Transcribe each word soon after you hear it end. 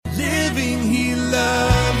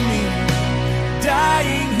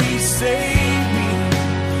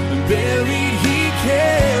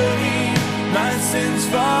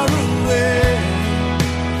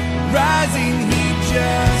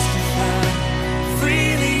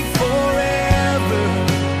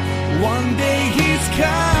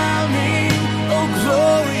coming, oh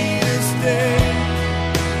glorious day,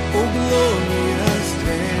 oh glorious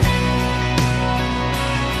day.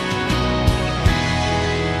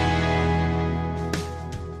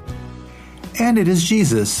 And it is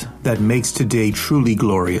Jesus that makes today truly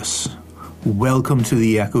glorious. Welcome to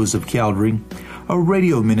the Echoes of Calvary, a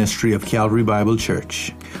radio ministry of Calvary Bible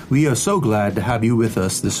Church. We are so glad to have you with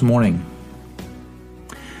us this morning.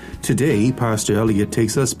 Today, Pastor Elliott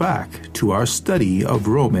takes us back to our study of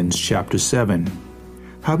Romans chapter 7.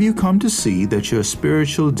 Have you come to see that your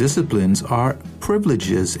spiritual disciplines are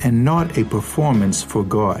privileges and not a performance for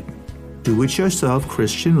God? Do-it-yourself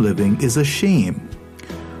Christian living is a shame.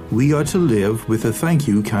 We are to live with a thank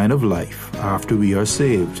you kind of life after we are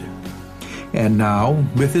saved. And now,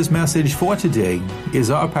 with his message for today,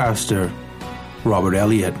 is our pastor, Robert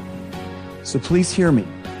Elliott. So please hear me.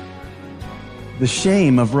 The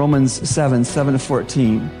shame of Romans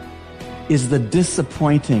 7:7-14 is the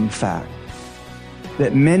disappointing fact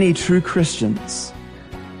that many true Christians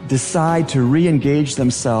decide to re-engage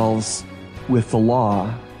themselves with the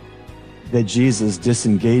law that Jesus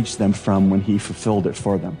disengaged them from when he fulfilled it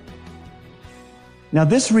for them. Now,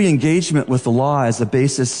 this re-engagement with the law is a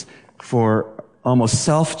basis for almost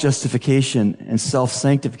self-justification and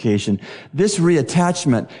self-sanctification. This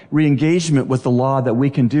reattachment, re-engagement with the law that we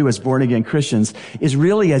can do as born-again Christians is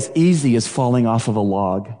really as easy as falling off of a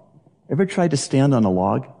log. Ever tried to stand on a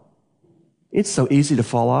log? It's so easy to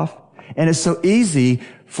fall off. And it's so easy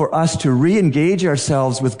for us to re-engage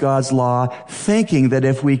ourselves with God's law, thinking that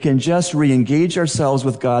if we can just re-engage ourselves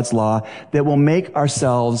with God's law, that we'll make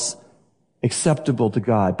ourselves acceptable to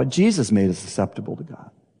God. But Jesus made us acceptable to God.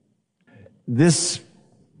 This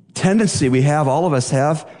tendency we have, all of us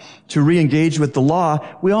have, to re-engage with the law,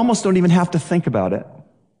 we almost don't even have to think about it.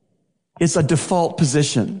 It's a default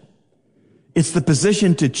position. It's the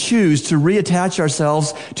position to choose to reattach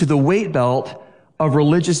ourselves to the weight belt of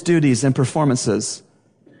religious duties and performances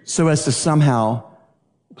so as to somehow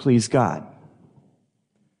please God.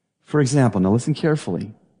 For example, now listen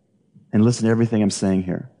carefully and listen to everything I'm saying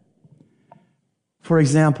here. For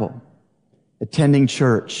example, attending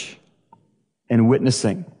church and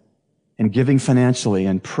witnessing and giving financially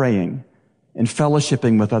and praying and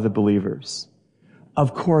fellowshipping with other believers.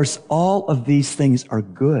 Of course, all of these things are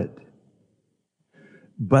good,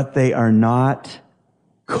 but they are not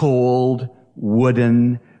cold,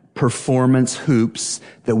 wooden performance hoops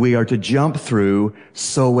that we are to jump through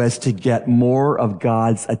so as to get more of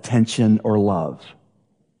God's attention or love.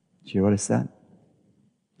 Do you hear what I said?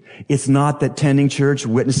 It's not that attending church,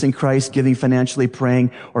 witnessing Christ, giving financially,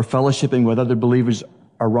 praying, or fellowshipping with other believers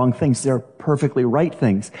are wrong things. They're perfectly right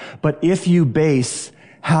things. But if you base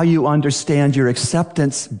how you understand your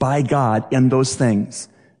acceptance by God in those things,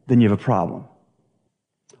 then you have a problem.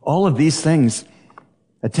 All of these things,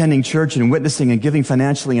 attending church and witnessing and giving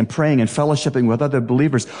financially and praying and fellowshipping with other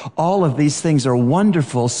believers, all of these things are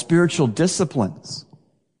wonderful spiritual disciplines.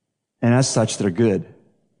 And as such, they're good.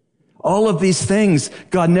 All of these things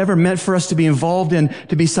God never meant for us to be involved in,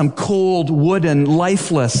 to be some cold, wooden,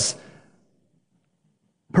 lifeless,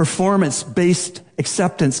 performance-based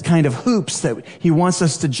acceptance kind of hoops that he wants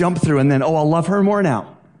us to jump through and then, I'll love her more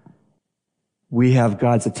now. We have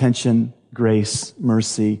God's attention, grace,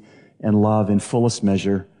 mercy, and love in fullest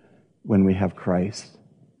measure when we have Christ.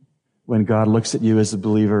 When God looks at you as a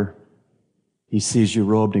believer, he sees you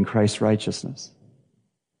robed in Christ's righteousness,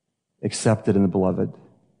 accepted in the beloved.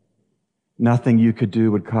 Nothing you could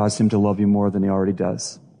do would cause him to love you more than he already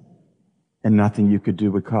does. And nothing you could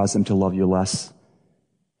do would cause him to love you less.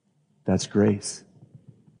 That's grace.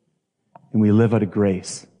 And we live out of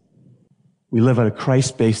grace. We live out of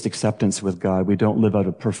Christ-based acceptance with God. We don't live out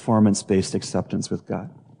of performance-based acceptance with God.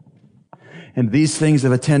 And these things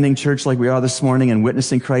of attending church like we are this morning and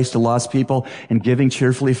witnessing Christ to lost people and giving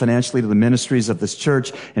cheerfully financially to the ministries of this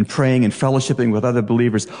church and praying and fellowshipping with other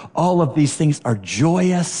believers, all of these things are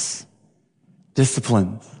joyous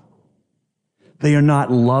disciplines. They are not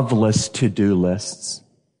loveless to-do lists.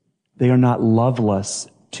 They are not loveless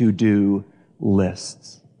to-do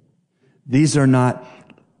lists. These are not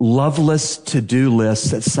loveless to-do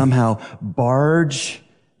lists that somehow barge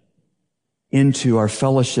into our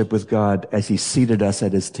fellowship with God as he seated us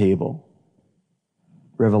at his table.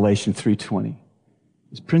 Revelation 3:20.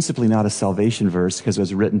 It's principally not a salvation verse because it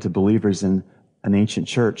was written to believers in an ancient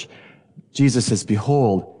church. Jesus says,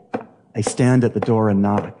 behold, I stand at the door and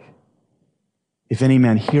knock. If any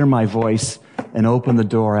man hear my voice and open the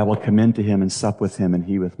door, I will come into him and sup with him and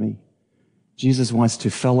he with me. Jesus wants to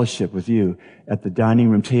fellowship with you at the dining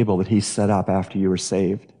room table that he set up after you were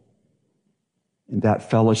saved. And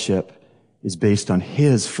that fellowship is based on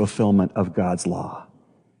his fulfillment of God's law.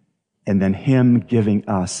 and then him giving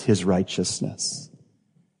us his righteousness.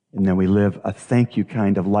 And then we live a thank you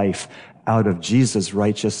kind of life out of Jesus'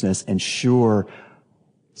 righteousness and sure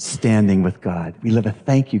standing with God. We live a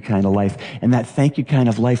thank you kind of life. And that thank you kind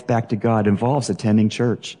of life back to God involves attending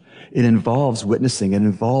church. It involves witnessing. It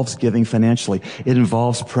involves giving financially. It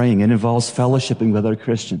involves praying. It involves fellowshipping with other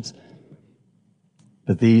Christians.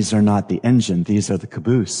 But these are not the engine. These are the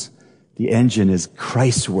caboose. The engine is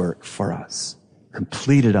Christ's work for us,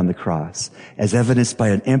 completed on the cross, as evidenced by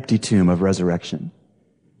an empty tomb of resurrection.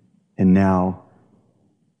 And now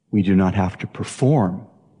we do not have to perform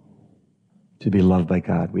to be loved by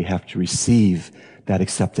God. We have to receive that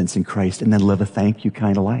acceptance in Christ and then live a thank you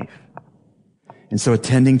kind of life. And so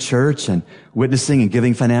attending church and witnessing and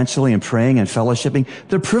giving financially and praying and fellowshipping,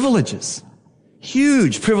 they're privileges,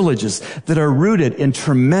 huge privileges that are rooted in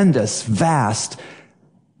tremendous, vast,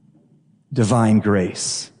 divine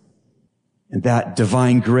grace. And that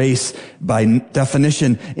divine grace, by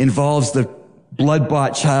definition, involves the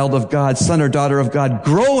blood-bought child of God, son or daughter of God,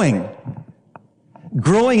 growing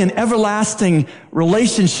in everlasting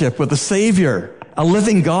relationship with the Savior, a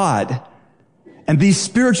living God. And these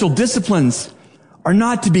spiritual disciplines are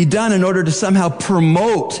not to be done in order to somehow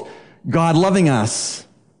promote God loving us.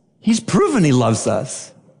 He's proven he loves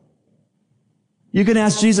us. You can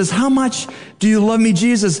ask Jesus, how much do you love me,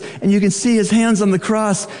 Jesus? And you can see his hands on the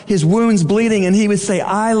cross, his wounds bleeding, and he would say,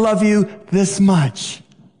 I love you this much.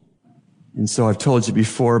 And so I've told you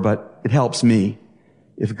before, but it helps me.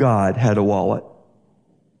 If God had a wallet,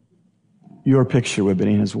 your picture would be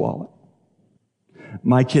in his wallet.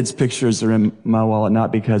 My kids' pictures are in my wallet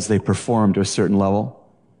not because they perform to a certain level,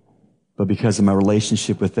 but because of my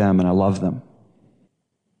relationship with them and I love them.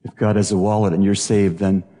 If God has a wallet and you're saved,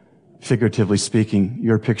 then figuratively speaking,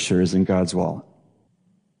 your picture is in God's wallet.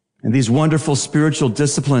 And these wonderful spiritual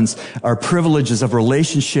disciplines are privileges of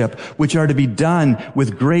relationship which are to be done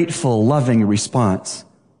with grateful, loving response.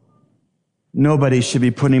 Nobody should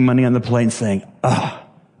be putting money on the plate and saying,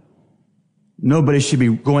 Nobody should be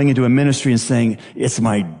going into a ministry and saying, it's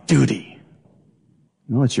my duty.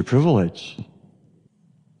 No, it's your privilege.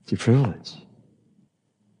 It's your privilege.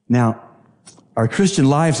 Now, our Christian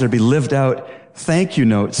lives are to be lived out thank you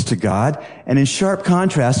notes to God. And in sharp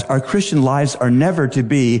contrast, our Christian lives are never to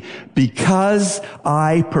be, because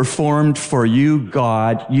I performed for you,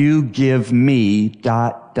 God, you give me ...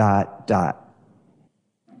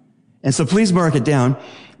 And so please mark it down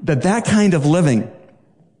that kind of living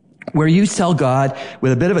where you tell God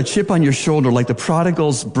with a bit of a chip on your shoulder, like the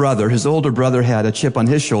prodigal's brother, his older brother had a chip on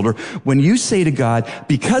his shoulder. When you say to God,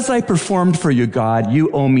 because I performed for you, God,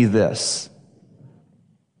 you owe me this.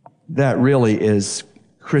 That really is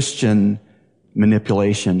Christian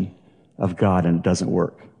manipulation of God, and it doesn't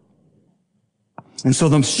work. And so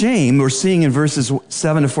the shame we're seeing in verses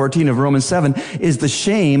 7 to 14 of Romans 7 is the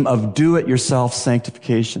shame of do-it-yourself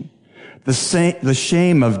sanctification. The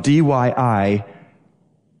shame of DIY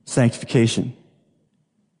sanctification.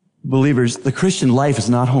 Believers, the Christian life is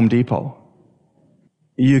not Home Depot.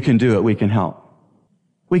 You can do it, we can help.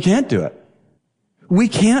 We can't do it. We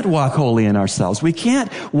can't walk holy in ourselves. We can't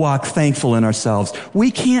walk thankful in ourselves. We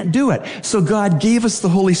can't do it. So God gave us the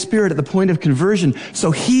Holy Spirit at the point of conversion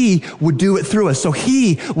so He would do it through us. So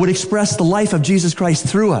He would express the life of Jesus Christ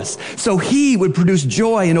through us. So He would produce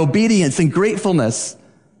joy and obedience and gratefulness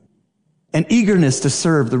and eagerness to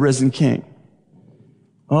serve the risen King.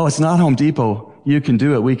 Oh, it's not Home Depot. You can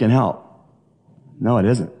do it. We can help. No, it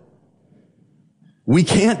isn't. We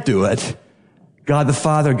can't do it. God the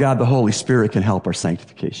Father, God the Holy Spirit can help our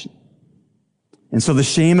sanctification. And so the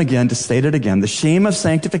shame, again, to state it again, the shame of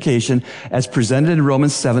sanctification as presented in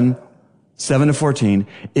Romans 7 to 14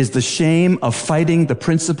 is the shame of fighting the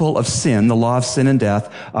principle of sin, the law of sin and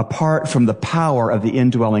death, apart from the power of the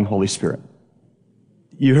indwelling Holy Spirit.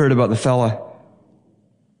 You heard about the fella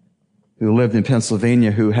who lived in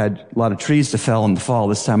Pennsylvania who had a lot of trees to fell in the fall.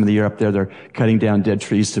 This time of the year up there, they're cutting down dead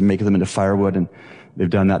trees to make them into firewood, and they've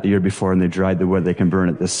done that the year before, and they dried the wood. They can burn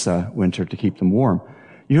it this winter to keep them warm.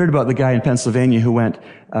 You heard about the guy in Pennsylvania who went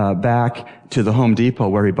back to the Home Depot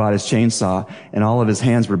where he bought his chainsaw, and all of his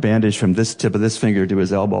hands were bandaged from this tip of this finger to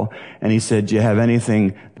his elbow. And he said, do you have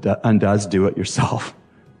anything that undoes do it yourself?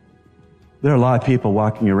 There are a lot of people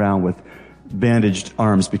walking around with bandaged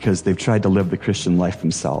arms because they've tried to live the Christian life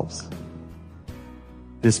themselves.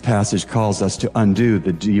 This passage calls us to undo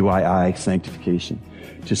the DIY sanctification,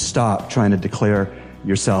 to stop trying to declare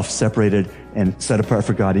yourself separated and set apart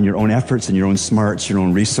for God in your own efforts and your own smarts, your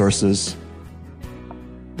own resources.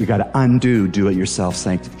 You got to undo do-it-yourself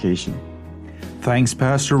sanctification. Thanks,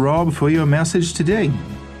 Pastor Rob, for your message today.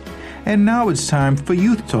 And now it's time for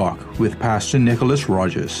Youth Talk with Pastor Nicholas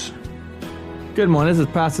Rogers. Good morning, this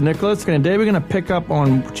is Pastor Nicholas, and today we're going to pick up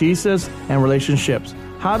on Jesus and relationships.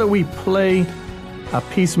 How do we play a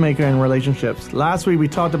peacemaker in relationships? Last week we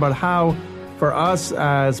talked about how, for us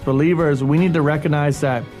as believers, we need to recognize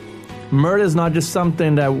that murder is not just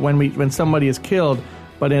something that when somebody is killed,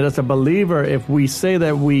 but as a believer, if we say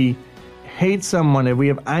that we hate someone, if we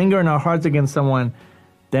have anger in our hearts against someone,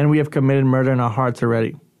 then we have committed murder in our hearts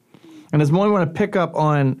already. And this morning we want to pick up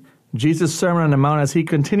on Jesus' Sermon on the Mount as he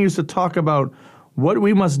continues to talk about what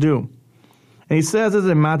we must do. And he says this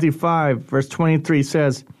in Matthew 5, verse 23,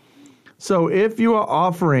 says, "So if you are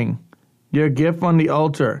offering your gift on the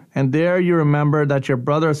altar, and there you remember that your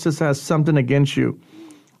brother or sister has something against you,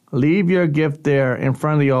 leave your gift there in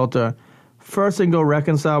front of the altar, first and go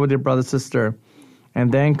reconcile with your brother or sister,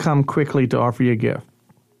 and then come quickly to offer your gift."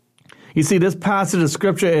 You see, this passage of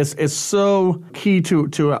Scripture is so key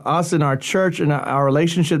to us in our church and our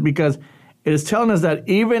relationship, because it is telling us that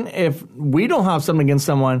even if we don't have something against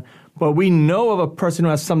someone, but we know of a person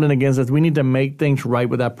who has something against us, we need to make things right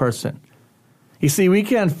with that person. You see, we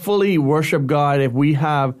can't fully worship God if we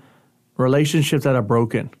have relationships that are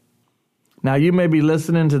broken. Now, you may be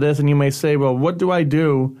listening to this and you may say, well, what do I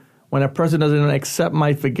do when a person doesn't accept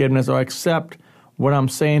my forgiveness or accept what I'm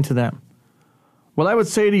saying to them? What I would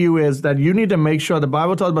say to you is that you need to make sure, the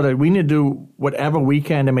Bible talks about it, we need to do whatever we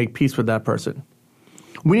can to make peace with that person.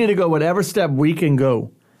 We need to go whatever step we can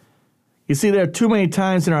go. You see, there are too many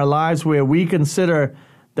times in our lives where we consider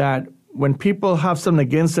that when people have something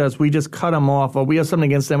against us, we just cut them off, or we have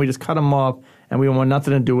something against them, we just cut them off, and we want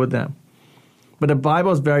nothing to do with them. But the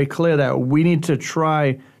Bible is very clear that we need to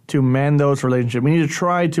try to mend those relationships. We need to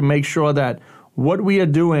try to make sure that what we are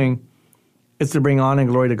doing is to bring honor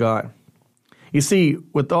and glory to God. You see,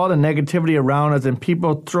 with all the negativity around us and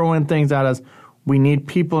people throwing things at us, we need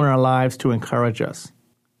people in our lives to encourage us.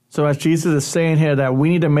 So as Jesus is saying here, that we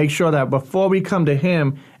need to make sure that before we come to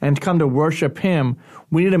Him and come to worship Him,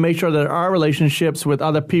 we need to make sure that our relationships with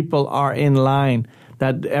other people are in line,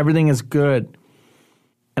 that everything is good.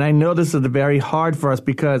 And I know this is very hard for us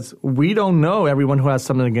because we don't know everyone who has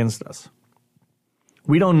something against us.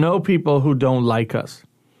 We don't know people who don't like us.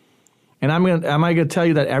 And am I going to tell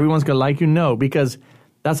you that everyone's going to like you? No, because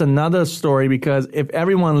that's another story. Because if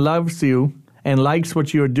everyone loves you and likes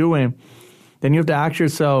what you're doing, then you have to ask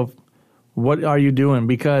yourself, what are you doing?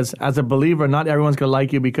 Because as a believer, not everyone's going to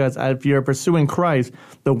like you, because if you're pursuing Christ,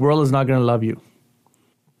 the world is not going to love you.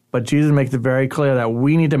 But Jesus makes it very clear that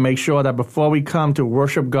we need to make sure that before we come to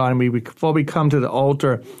worship God, and before we come to the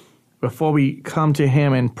altar, before we come to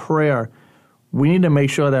Him in prayer, we need to make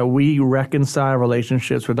sure that we reconcile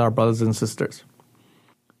relationships with our brothers and sisters.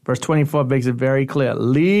 Verse 24 makes it very clear.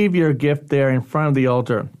 Leave your gift there in front of the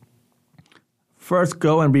altar. First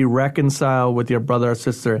go and be reconciled with your brother or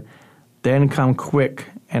sister. Then come quick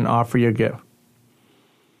and offer your gift.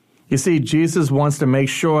 You see, Jesus wants to make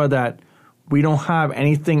sure that we don't have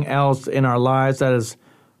anything else in our lives that is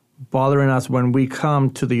bothering us when we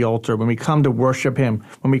come to the altar, when we come to worship Him,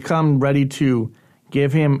 when we come ready to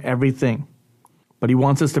give Him everything. But He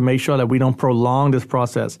wants us to make sure that we don't prolong this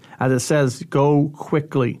process. As it says, go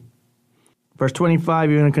quickly. Verse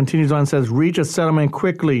 25 even continues on and says, reach a settlement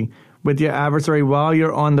quickly with your adversary while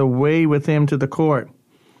you're on the way with him to the court.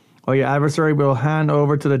 Or your adversary will hand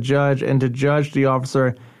over to the judge and to judge the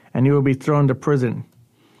officer, and you will be thrown to prison.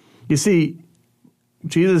 You see,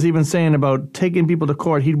 Jesus is even saying about taking people to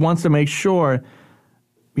court. He wants to make sure,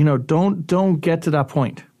 don't get to that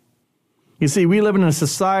point. You see, we live in a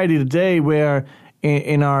society today where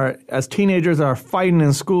as teenagers are fighting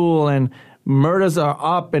in school and murders are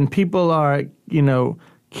up and people are,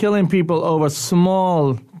 killing people over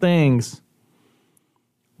small things.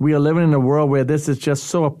 We are living in a world where this is just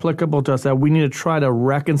so applicable to us that we need to try to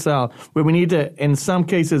reconcile, where we need to, in some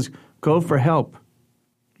cases, go for help.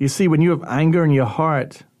 You see, when you have anger in your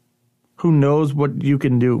heart, who knows what you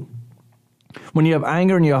can do? When you have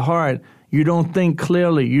anger in your heart, you don't think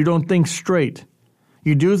clearly. You don't think straight.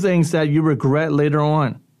 You do things that you regret later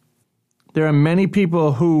on. There are many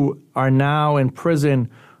people who are now in prison.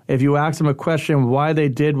 If you ask them a question why they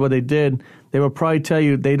did what they did, they will probably tell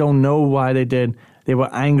you they don't know why they did. They were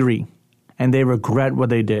angry and they regret what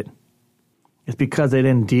they did. It's because they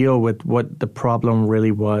didn't deal with what the problem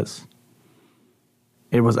really was.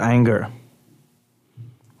 It was anger.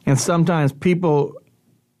 And sometimes people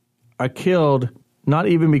are killed not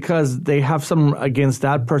even because they have something against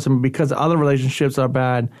that person, but because other relationships are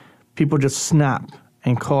bad. People just snap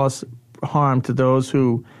and cause harm to those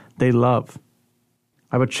who they love.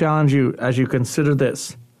 I would challenge you as you consider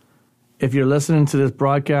this. If you're listening to this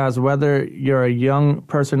broadcast, whether you're a young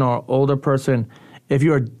person or older person, if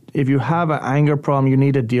you have an anger problem, you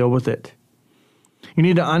need to deal with it. You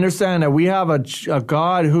need to understand that we have a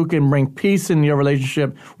God who can bring peace in your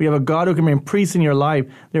relationship. We have a God who can bring peace in your life.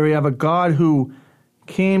 There we have a God who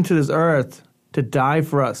came to this earth to die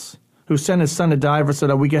for us, who sent his son to die for us so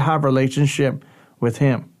that we could have a relationship with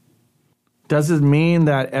him. Does this mean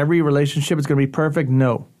that every relationship is going to be perfect?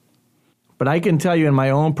 No. But I can tell you in my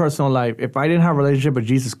own personal life, if I didn't have a relationship with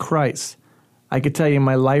Jesus Christ, I could tell you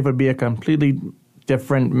my life would be a completely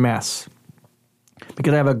different mess.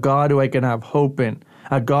 Because I have a God who I can have hope in,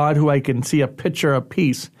 a God who I can see a picture of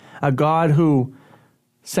peace, a God who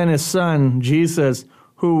sent his son, Jesus,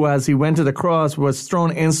 who, as he went to the cross, was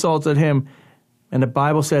thrown insults at him, and the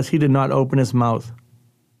Bible says he did not open his mouth.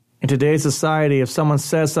 In today's society, if someone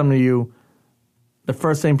says something to you, the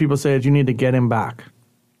first thing people say is you need to get him back.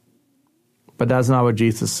 But that's not what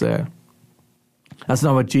Jesus said. That's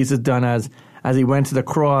not what Jesus done as he went to the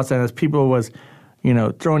cross and as people was,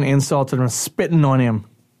 throwing insults at him, spitting on him.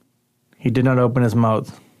 He did not open his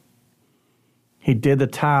mouth. He did the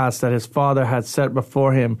task that his Father had set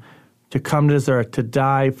before him to come to this earth to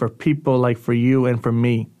die for people like for you and for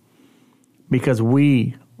me. Because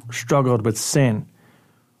we struggled with sin.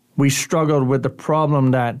 We struggled with the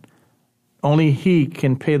problem that only he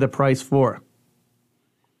can pay the price for.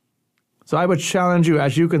 So I would challenge you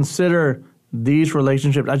as you consider these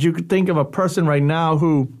relationships, as you could think of a person right now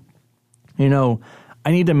who,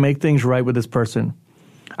 I need to make things right with this person.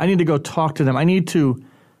 I need to go talk to them. I need to,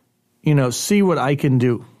 see what I can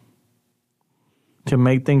do to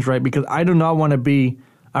make things right because I do not want to be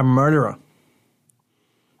a murderer.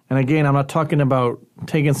 And again, I'm not talking about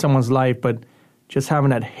taking someone's life, but just having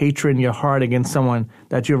that hatred in your heart against someone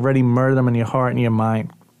that you've already murdered them in your heart and your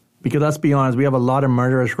mind. Because let's be honest, we have a lot of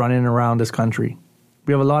murderers running around this country.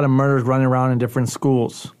 We have a lot of murderers running around in different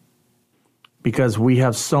schools because we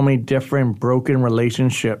have so many different broken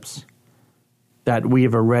relationships that we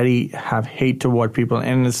have already have hate toward people.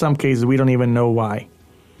 And in some cases, we don't even know why.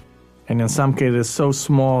 And in some cases, it's so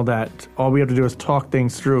small that all we have to do is talk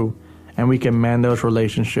things through and we can mend those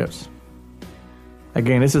relationships.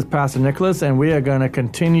 Again, this is Pastor Nicholas, and we are going to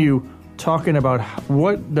continue talking about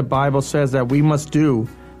what the Bible says that we must do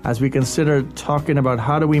as we consider talking about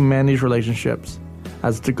how do we mend these relationships,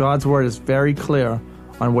 as God's Word is very clear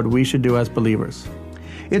on what we should do as believers.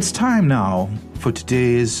 It's time now for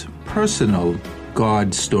today's personal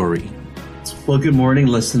God story. Well, good morning,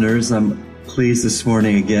 listeners. I'm pleased this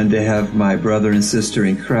morning again to have my brother and sister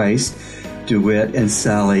in Christ, DeWitt and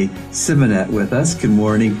Sally Symonette, with us. Good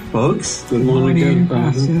morning, folks. Good morning,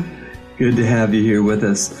 Pastor. Good to have you here with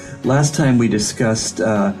us. Last time we discussed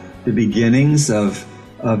the beginnings of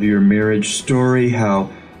your marriage story, how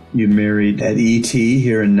you married at ET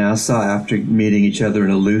here in Nassau after meeting each other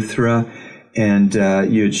in Eleuthera, and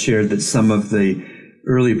you had shared that some of the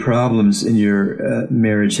early problems in your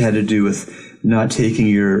marriage had to do with not taking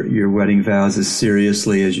your wedding vows as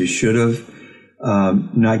seriously as you should have,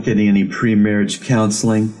 not getting any pre-marriage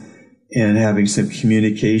counseling, and having some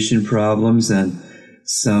communication problems and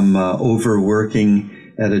some overworking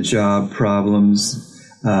at a job problems.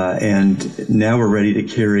 And now we're ready to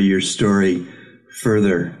carry your story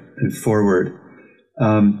further and forward.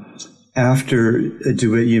 After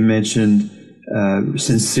DeWitt, you mentioned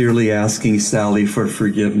sincerely asking Sally for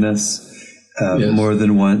forgiveness Yes. more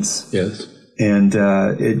than once. Yes. And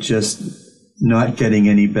it just not getting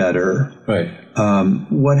any better. Right.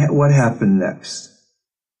 What happened next?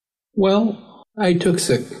 Well, I took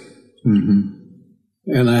sick,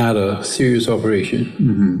 and I had a serious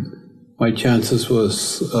operation. My chances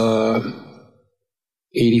was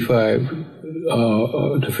 85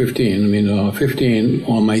 to 15. I mean, 15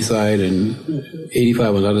 on my side and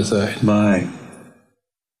 85 on the other side. My.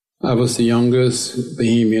 I was the youngest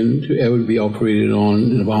Bahamian to ever be operated on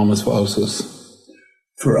in the Bahamas for ulcers.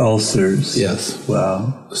 For ulcers? Yes.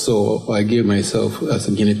 Wow. So I gave myself as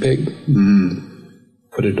a guinea pig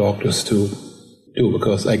for the doctors to do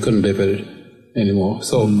because I couldn't live with it anymore.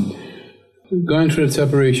 So going through the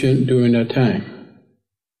separation during that time,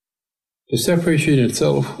 the separation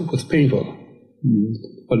itself was painful,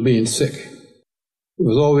 but being sick. It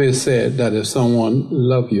was always said that if someone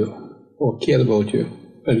loved you or cared about you,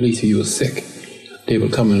 at least if you were sick, they will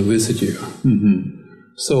come and visit you.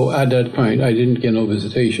 So at that point, I didn't get no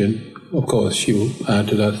visitation. Of course,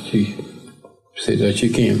 after that, she said that she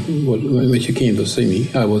came. When she came to see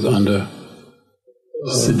me, I was under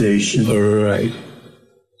sedation. Right.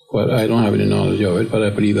 But I don't have any knowledge of it, but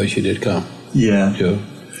I believe that she did come. Yeah.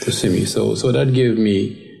 To see me. So that gave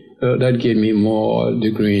me more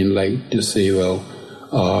the green light to say, well,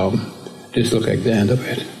 this looked like the end of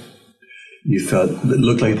it. You felt it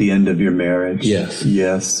looked like the end of your marriage? Yes.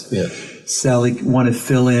 Yes. Yes. Sally, want to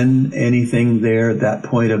fill in anything there at that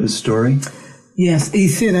point of the story? Yes, he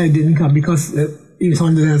said I didn't come because he was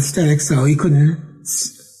under anesthetic, so he couldn't.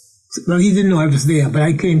 Well, he didn't know I was there, but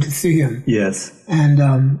I came to see him. Yes. And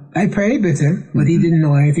I prayed with him, but he didn't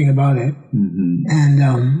know anything about it.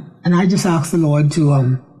 And I just asked the Lord to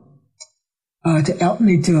help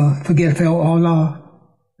me to forgive all our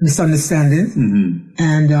misunderstandings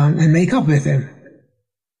and make up with him.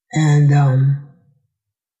 And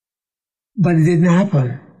but it didn't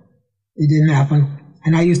happen. It didn't happen.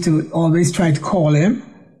 And I used to always try to call him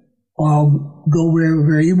or go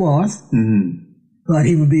where he was, but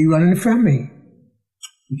he would be running from me.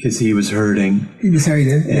 Because he was hurting. He was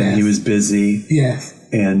hurting, and he was busy. Yes.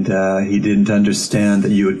 And he didn't understand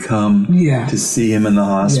that you would come to see him in the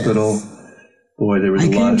hospital. Yes. Boy, there was a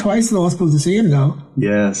lot. I came twice to the hospital to see him, though.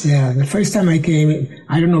 Yes. Yeah, the first time I came,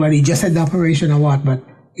 I don't know whether he just had the operation or what, but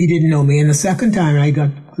he didn't know me. And the second time I got,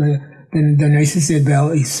 the nurse said,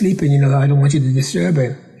 well, he's sleeping, I don't want you to disturb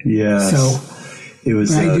him. Yes. So it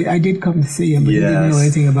was. I did come to see him, but he didn't know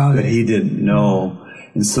anything about it. But he didn't know.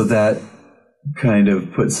 And so that kind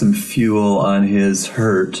of put some fuel on his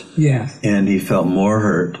hurt. Yes. And he felt more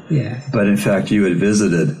hurt. Yes. But in fact, you had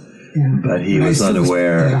visited. Yeah. But he was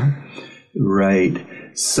unaware. Right.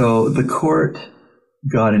 So the court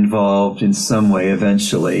got involved in some way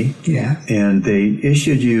eventually. Yeah. And they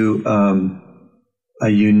issued you a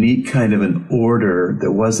unique kind of an order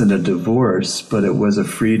that wasn't a divorce, but it was a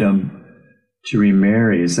freedom to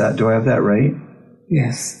remarry. Do I have that right?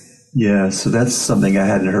 Yes. Yeah, so that's something I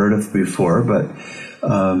hadn't heard of before, but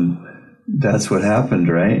that's what happened,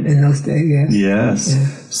 right? In those days, yes. Yes. Yeah.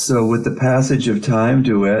 So with the passage of time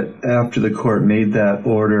to it, after the court made that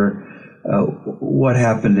order, what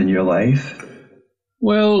happened in your life?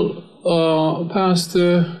 Well,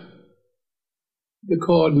 Pastor, the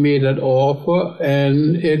court made that offer,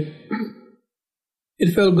 and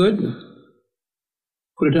it felt good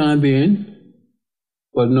for the time being,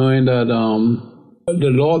 but knowing that the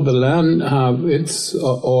Lord, the land, have its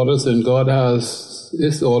orders, and God has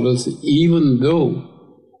His orders, even though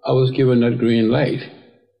I was given that green light.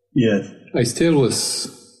 Yes. I still was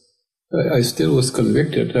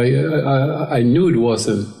convicted. I knew it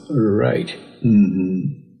wasn't right. I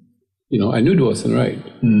knew it wasn't right.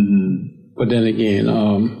 But then again,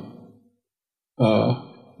 I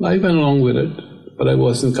went along with it, but I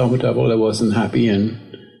wasn't comfortable. I wasn't happy, and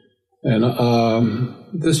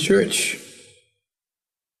this church,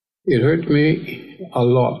 it hurt me a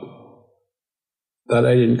lot that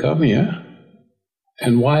I didn't come here.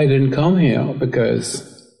 And why I didn't come here? Because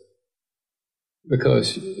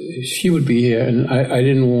she would be here, and I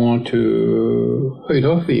didn't want to hurt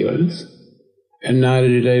her feelings, and neither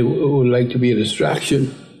did I would like to be a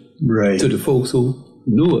distraction to the folks who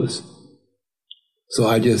knew us. So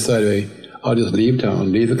I just said, I'll just leave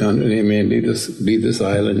town, leave the country, leave this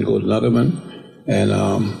island, go to Letterman, and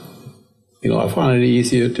I find it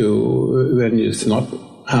easier when it's not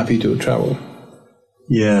happy to travel.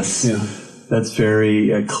 Yes. Yeah. That's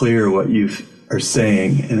very clear what you are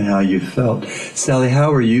saying and how you felt. Sally,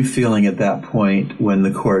 how were you feeling at that point when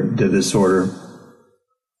the court did this order?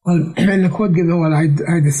 Well, when the court gave the order,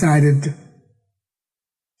 I decided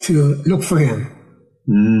to look for him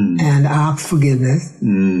and ask forgiveness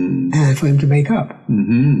and for him to make up.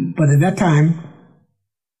 But at that time,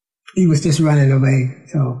 he was just running away.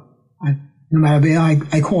 So no matter where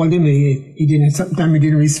I called him, he didn't. Sometimes he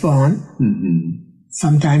didn't respond.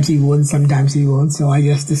 Sometimes he would, sometimes he won't. So I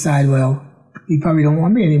just decided, well, he probably don't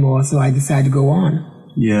want me anymore. So I decided to go on.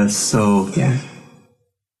 Yes. So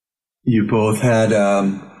you both had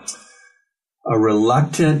a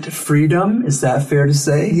reluctant freedom. Is that fair to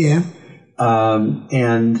say? Yeah.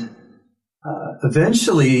 And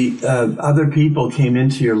eventually, other people came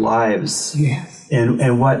into your lives. Yes.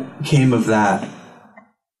 And what came of that?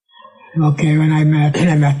 Okay, when I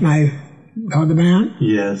met my other man.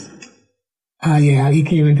 Yes. He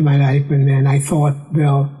came into my life, and then I thought,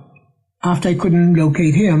 well, after I couldn't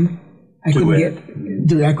locate him, I couldn't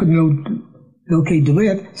locate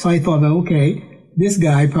DeWitt, so I thought, well, okay, this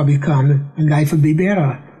guy probably come and life would be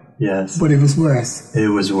better. Yes. But it was worse. It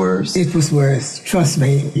was worse. It was worse. Trust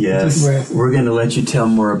me. Yes. It was worse. We're going to let you tell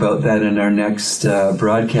more about that in our next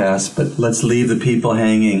broadcast, but let's leave the people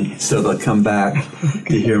hanging so they'll come back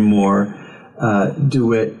to hear more.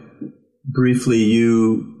 DeWitt, briefly,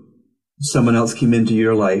 someone else came into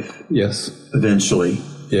your life. Yes. Eventually.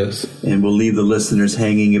 Yes. And we'll leave the listeners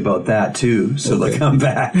hanging about that too, so they'll come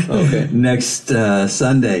back next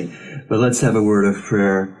Sunday. But let's have a word of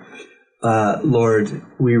prayer. Lord,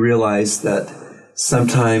 we realize that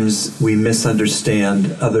sometimes we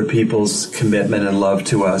misunderstand other people's commitment and love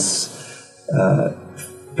to us.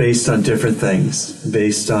 based on different things,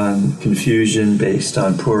 based on confusion, based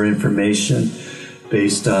on poor information,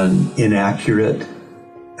 based on inaccurate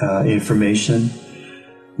information.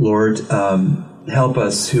 Lord, help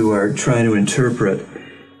us who are trying to interpret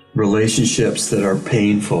relationships that are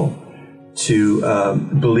painful to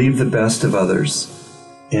believe the best of others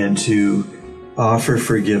and to offer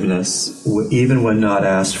forgiveness even when not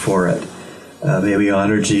asked for it. May we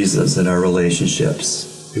honor Jesus in our relationships.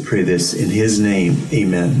 We pray this in His name.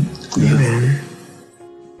 Amen. Amen.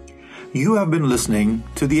 You have been listening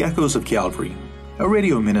to The Echoes of Calvary, a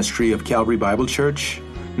radio ministry of Calvary Bible Church,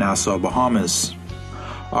 Nassau, Bahamas.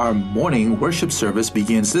 Our morning worship service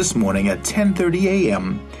begins this morning at 10:30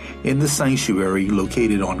 a.m. in the sanctuary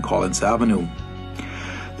located on Collins Avenue.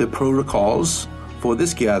 The protocols for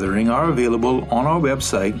this gathering are available on our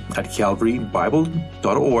website at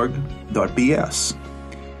calvarybible.org.bs.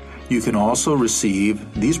 You can also receive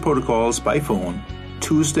these protocols by phone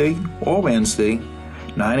Tuesday or Wednesday,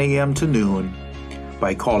 9 a.m. to noon,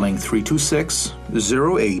 by calling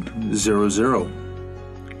 326-0800.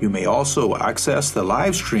 You may also access the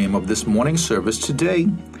live stream of this morning service today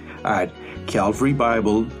at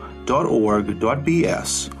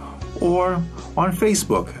calvarybible.org.bs or on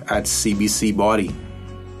Facebook at CBC Body.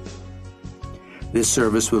 This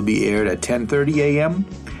service will be aired at 10:30 a.m.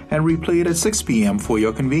 and replayed at 6 p.m. for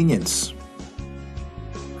your convenience.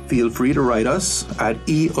 Feel free to write us at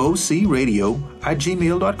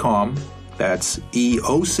eocradio@gmail.com. That's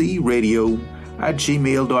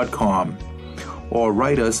eocradio@gmail.com. Or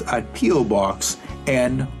write us at P.O. Box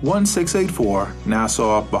N1684,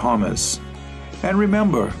 Nassau, Bahamas. And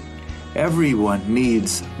remember, everyone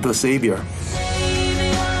needs the Savior.